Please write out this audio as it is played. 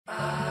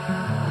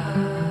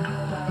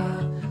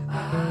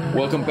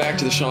Welcome back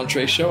to the Sean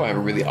Trey Show. I have a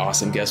really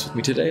awesome guest with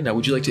me today. Now,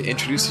 would you like to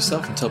introduce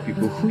yourself and tell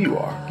people who you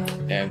are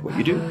and what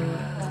you do?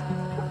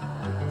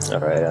 All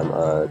right,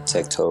 I'm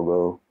Tekh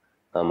Togo.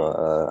 I'm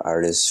a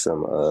artist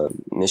from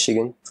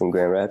Michigan, from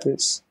Grand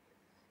Rapids.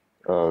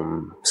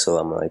 So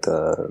I'm like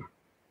I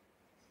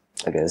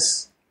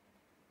guess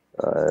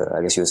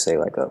you would say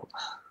like a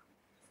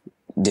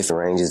different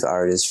ranges of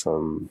artists,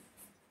 from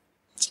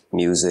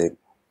music,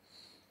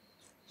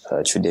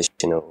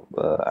 traditional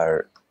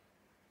art,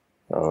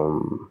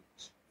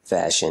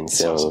 fashion,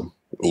 That's film, awesome.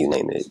 You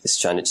name it. It's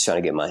trying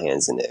to get my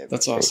hands in there.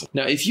 That's awesome.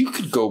 Now, if you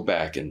could go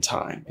back in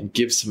time and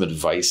give some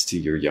advice to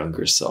your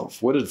younger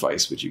self, what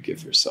advice would you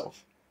give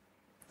yourself?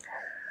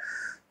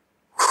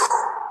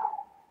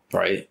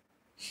 Right?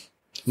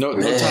 No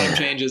time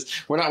changes.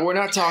 We're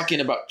not talking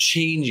about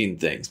changing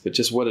things, but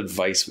just what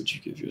advice would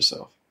you give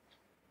yourself?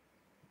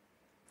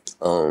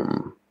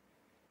 Man,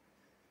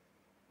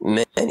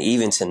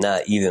 even to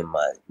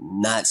my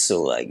not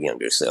so like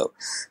younger self,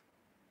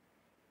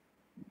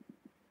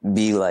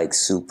 be like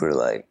super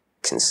like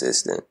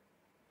consistent.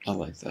 I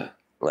like that.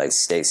 Like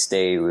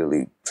stay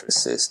really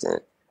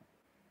persistent.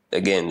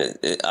 Again,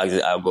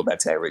 I'll go back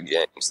to that Rick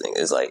James thing.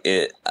 It's like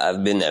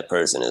I've been that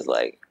person. It's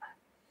like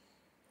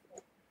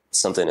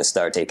something to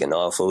start taking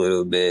off a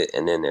little bit,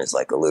 and then there's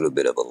like a little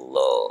bit of a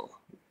lull.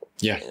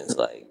 Yeah, and it's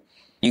like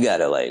you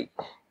gotta like.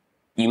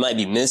 You might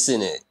be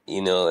missing it,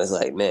 you know. It's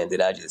like, man,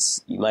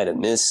 you might have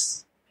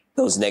missed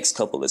those next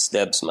couple of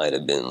steps. Might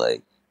have been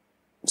like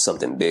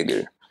something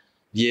bigger.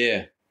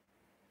 Yeah.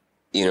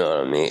 You know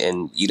what I mean?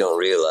 And you don't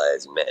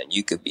realize, man,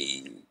 you could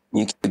be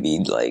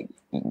like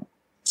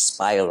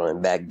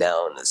spiraling back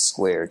down to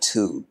square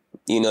two.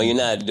 You know, you're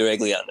not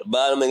directly on the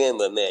bottom again,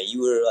 but man,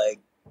 you were like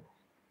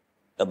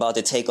about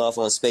to take off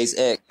on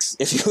SpaceX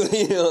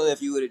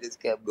if you would have just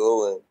kept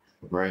going.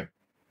 Right.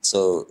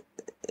 So,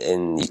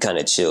 and you kind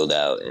of chilled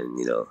out, and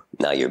you know,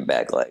 now you're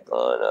back like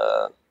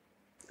on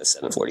a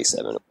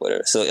 747 or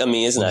whatever. So I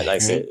mean, it's not like I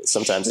said.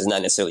 Sometimes it's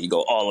not necessarily you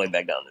go all the way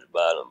back down to the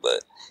bottom,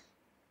 but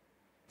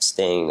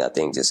staying, I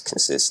think, just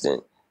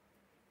consistent,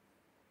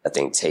 I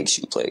think takes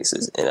you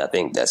places. And I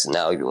think that's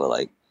now even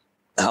like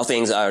how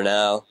things are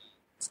now,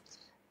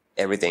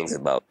 everything's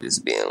about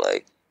just being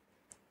like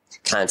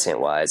content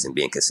wise and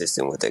being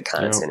consistent with the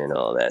content and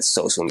all that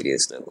social media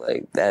stuff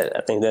like that.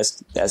 I think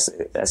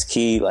that's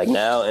key like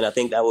now. And I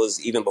think that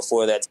was even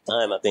before that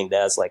time. I think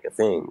that's like a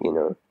thing, you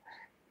know,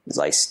 it's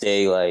like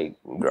stay like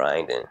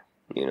grinding.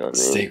 You know what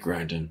I mean? Stay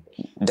grinding.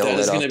 Don't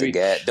let off the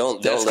gas.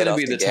 That's going to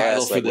be the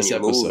title for this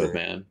episode,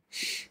 man.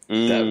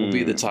 That will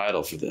be the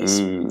title for this.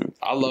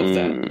 I love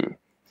that.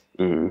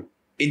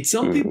 And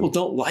some people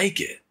don't like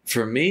it.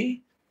 For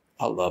me,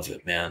 I love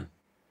it, man.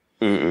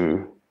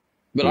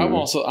 But I'm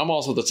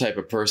also the type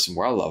of person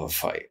where I love a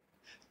fight.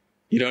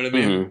 You know what I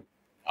mean?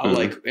 I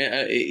like,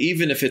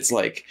 even if it's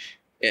like,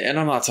 and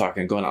I'm not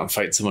talking going out and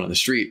fighting someone on the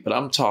street, but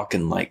I'm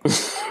talking like,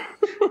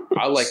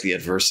 I like the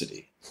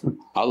adversity.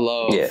 I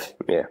love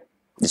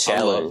the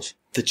challenge.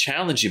 The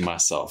challenging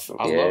myself.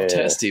 I love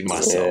testing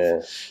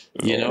myself,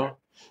 you know,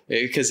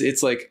 because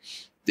it's like,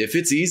 if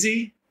it's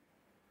easy,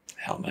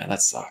 hell man,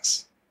 that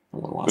sucks. No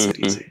one wants it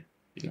easy.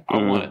 You know, I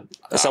want it.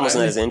 It's almost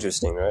not as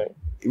interesting, right?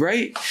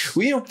 Right.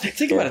 Well, you know,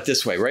 think about it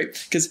this way, right?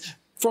 Because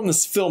from the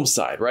film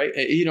side, right?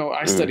 You know,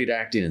 I studied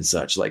acting and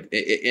such, like,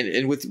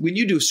 and with when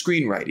you do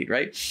screenwriting,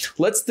 right?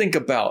 Let's think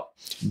about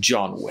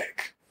John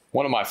Wick.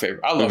 One of my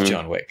favorite. I love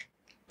John Wick.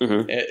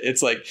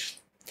 It's like,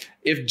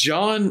 if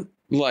John,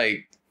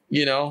 like,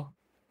 you know,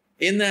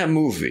 in that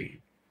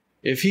movie,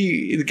 if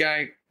the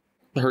guy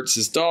hurts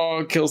his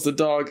dog, kills the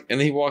dog, and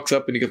then he walks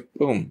up and he goes,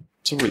 boom,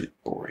 it's a really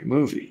boring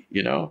movie,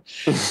 you know?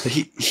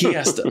 he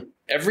has to,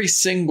 every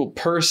single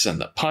person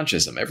that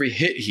punches him, every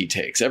hit he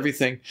takes,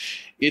 everything,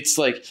 it's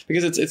like,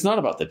 because it's not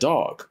about the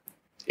dog.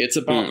 It's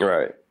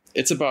about,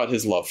 it's about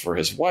his love for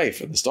his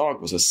wife, and this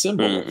dog was a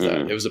symbol of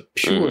that. It was a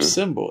pure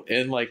symbol.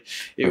 And like,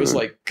 it was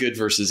like good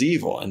versus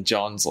evil. And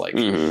John's like,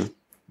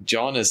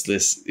 John is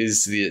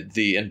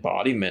the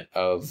embodiment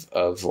of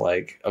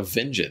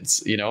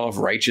vengeance, you know, of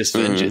righteous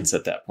vengeance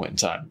at that point in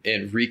time,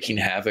 and wreaking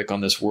havoc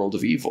on this world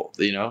of evil,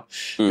 you know,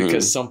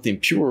 because something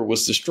pure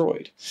was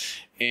destroyed.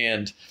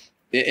 And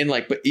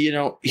like, but you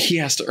know, he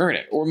has to earn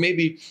it. Or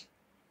maybe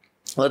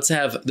there's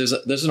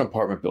an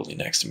apartment building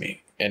next to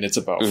me, and it's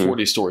about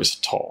 40 stories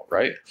tall,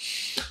 right?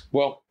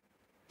 Well,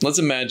 let's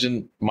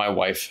imagine my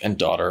wife and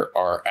daughter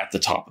are at the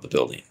top of the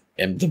building,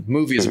 and the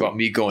movie is about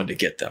me going to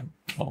get them.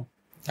 Well,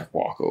 I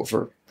walk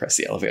over, press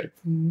the elevator,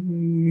 go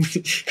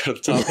to the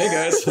top. Hey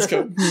guys, let's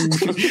go.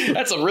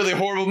 That's a really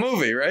horrible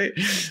movie, right?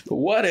 But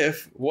what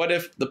if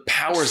the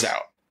power's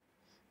out?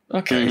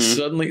 Okay,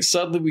 suddenly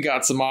we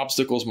got some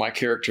obstacles. My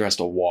character has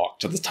to walk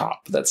to the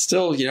top. But that's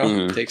still, you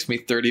know, takes me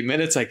 30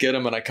 minutes. I get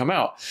them and I come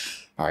out.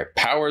 All right,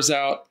 power's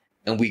out,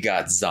 and we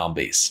got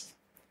zombies.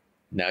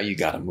 Now you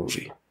got a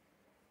movie.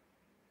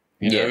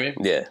 You know what I mean?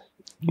 Yeah.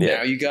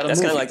 Now you got a That's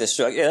movie. kind of like the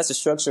structure. Yeah, that's a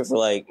structure for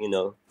like,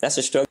 that's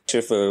a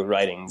structure for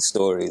writing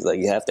stories. Like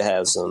you have to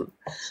have some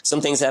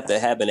things have to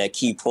happen at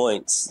key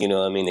points,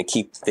 to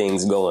keep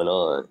things going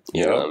on.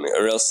 You know what I mean?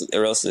 Or else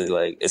it's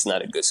like, it's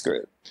not a good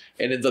script.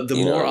 And the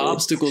more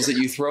obstacles that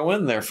you throw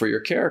in there for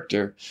your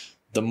character,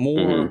 the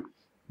more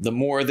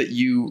that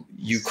you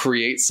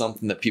create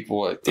something that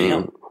people are like,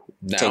 damn,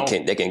 now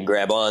they can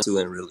grab onto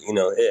and really,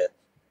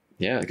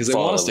 yeah, because they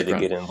want us to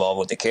get involved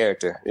with the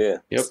character. Yeah.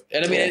 Yep.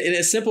 And I mean, and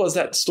as simple as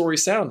that story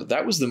sounded,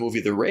 that was the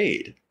movie The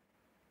Raid.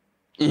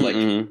 Like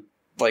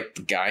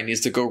the guy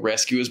needs to go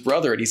rescue his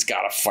brother, and he's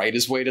got to fight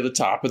his way to the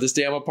top of this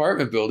damn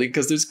apartment building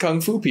because there's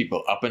kung fu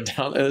people up and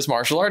down, and there's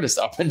martial artists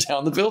up and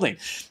down the building.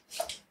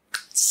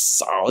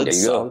 Solid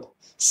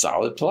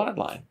plot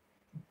line.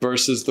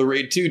 Versus The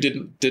Raid 2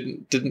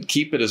 didn't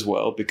keep it as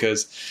well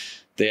because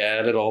they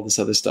added all this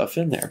other stuff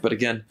in there. But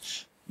again,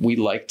 we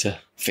like to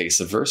face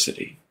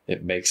adversity.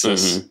 It makes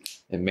us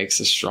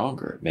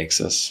stronger. It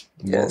makes us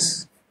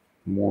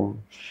more,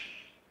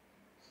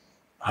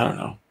 I don't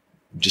know,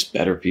 just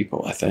better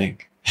people, I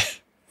think.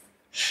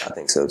 I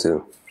think so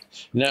too.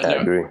 Now, I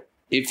agree.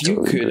 If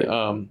you could,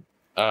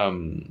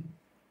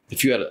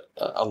 if you had a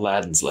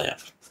Aladdin's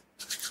lamp,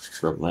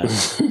 what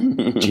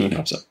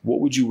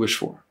would you wish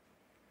for?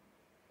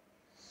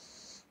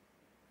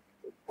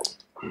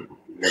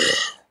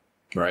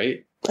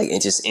 Right? Like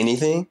just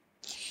anything?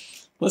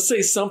 Let's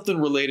say something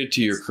related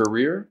to your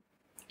career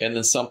and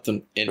then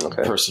something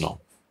personal.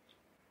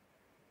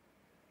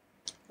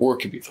 Or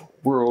it could be the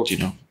world,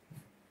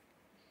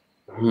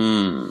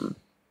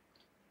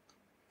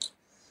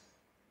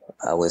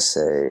 I would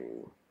say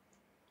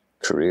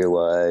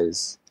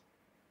career-wise,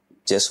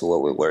 just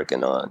what we're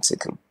working on to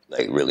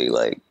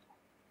really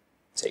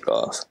take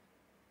off.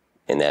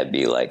 And that'd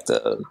be like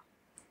the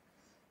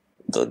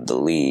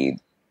lead,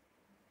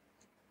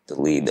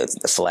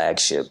 the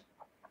flagship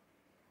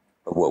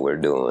of what we're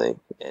doing.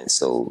 And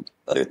so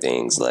other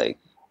things like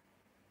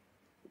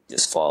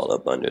just fall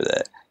up under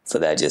that, for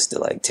that just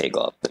to take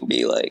off and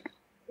be like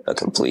a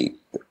complete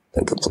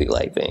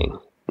like thing.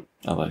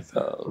 I like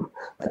that.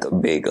 Like a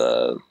big,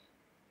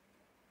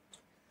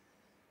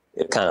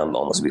 it kind of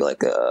almost be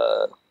like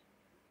a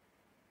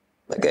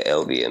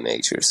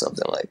LVMH or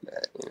something like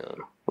that,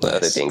 But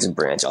other things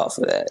branch off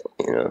of that,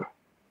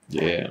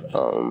 Yeah.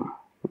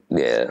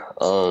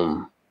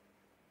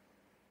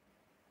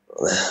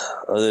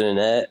 Other than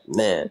that,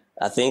 man,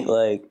 I think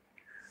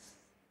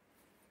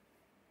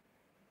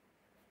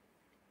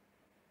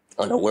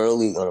on a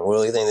worldly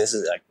thing, this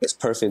is like this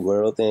perfect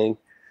world thing.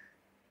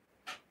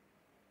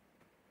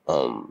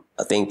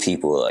 I think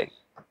people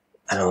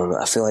I don't know.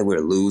 I feel like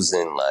we're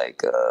losing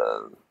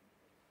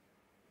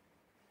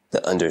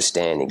the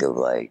understanding of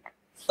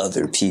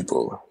other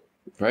people,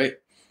 right?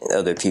 And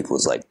other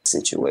people's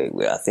situate.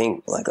 Where I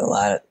think a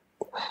lot of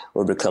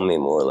we're becoming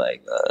more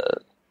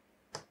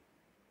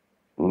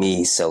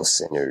me,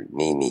 self-centered,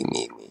 me,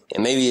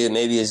 and maybe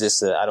it's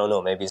just I don't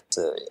know. Maybe it's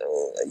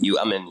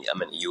I'm in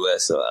the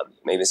U.S., so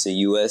maybe it's a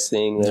U.S.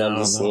 thing that I'm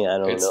just seeing. I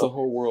don't know. It's the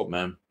whole world,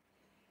 man.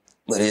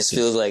 But it just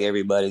feels like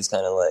everybody's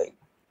kind of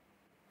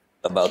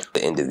about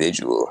the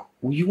individual.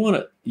 Well, you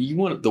want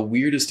the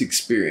weirdest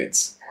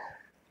experience.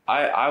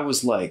 I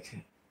was my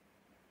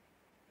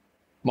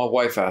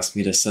wife asked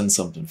me to send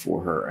something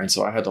for her, and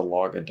so I had to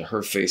log into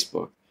her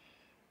Facebook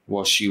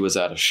while she was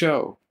at a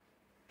show.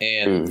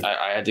 And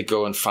I had to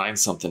go and find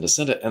something to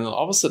send it. And then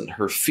all of a sudden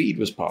her feed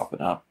was popping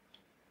up.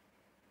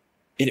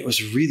 And it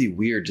was really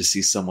weird to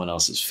see someone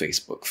else's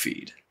Facebook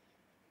feed.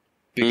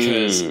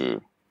 Because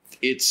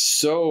it's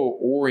so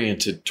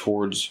oriented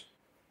towards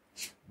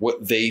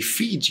what they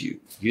feed you.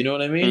 You know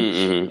what I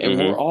mean? And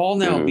we're all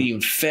now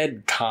being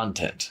fed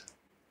content.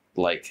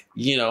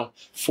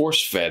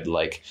 Force fed,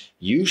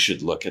 you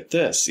should look at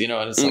this. And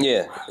it's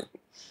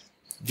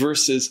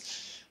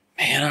versus,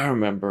 man, I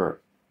remember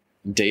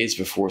days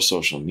before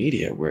social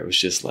media where it was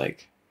just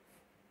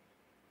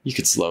you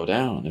could slow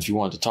down. If you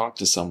wanted to talk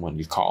to someone,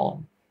 you call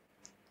them.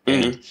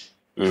 And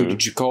who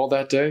did you call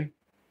that day?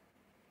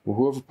 Well,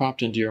 whoever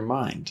popped into your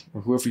mind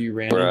or whoever you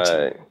ran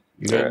into.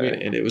 You know what I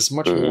mean? And it was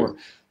much more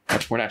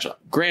natural.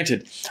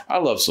 Granted, I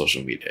love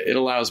social media. It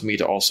allows me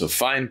to also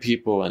find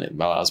people, and it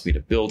allows me to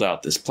build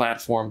out this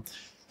platform.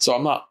 So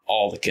I'm not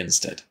all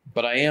against it,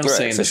 but I am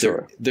saying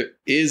that there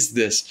is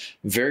this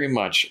very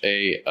much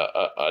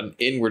an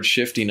inward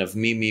shifting of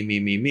me,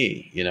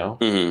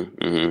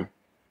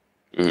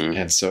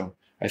 And so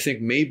I think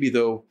maybe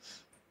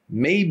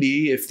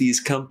if these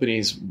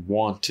companies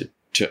wanted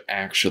to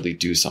actually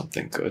do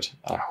something good,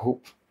 I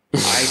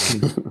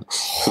can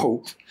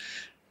hope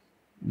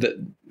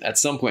that at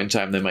some point in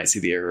time, they might see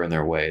the error in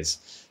their ways.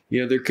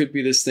 There could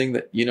be this thing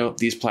that,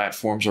 these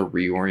platforms are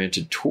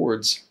reoriented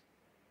towards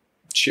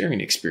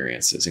sharing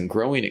experiences and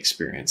growing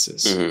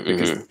experiences,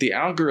 because the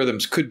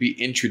algorithms could be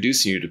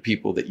introducing you to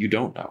people that you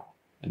don't know.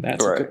 And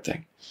that's a good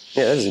thing.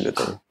 Yeah, that is a good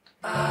thing.